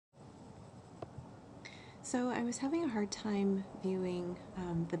So I was having a hard time viewing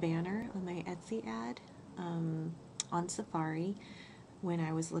the banner on my Etsy ad on Safari when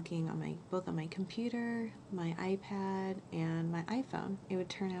I was looking on both on my computer, my iPad, and my iPhone. It would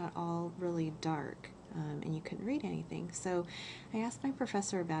turn out all really dark and you couldn't read anything. So I asked my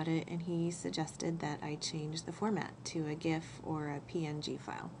professor about it, and he suggested that I change the format to a GIF or a PNG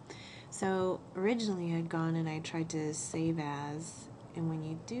file. So originally I'd gone and I tried to save as, and when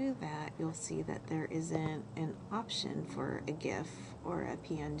you do that, you'll see that there isn't an option for a GIF or a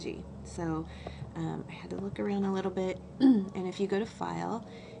PNG. So I had to look around a little bit, and if you go to File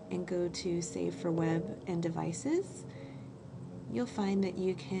and go to Save for Web and Devices, you'll find that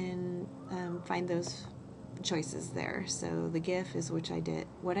you can find those choices there. So the GIF is what I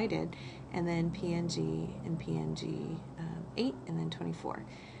did, and then PNG and PNG 8 and then 24.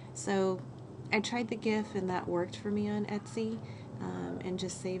 So I tried the GIF and that worked for me on Etsy, and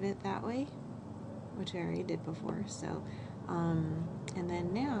just save it that way, which I already did before. So and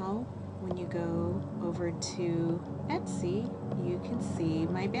then now when you go over to Etsy, you can see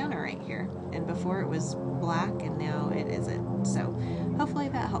my banner right here. And before it was black and now it isn't. So hopefully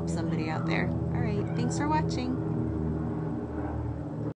that helps somebody out there. All right, thanks for watching.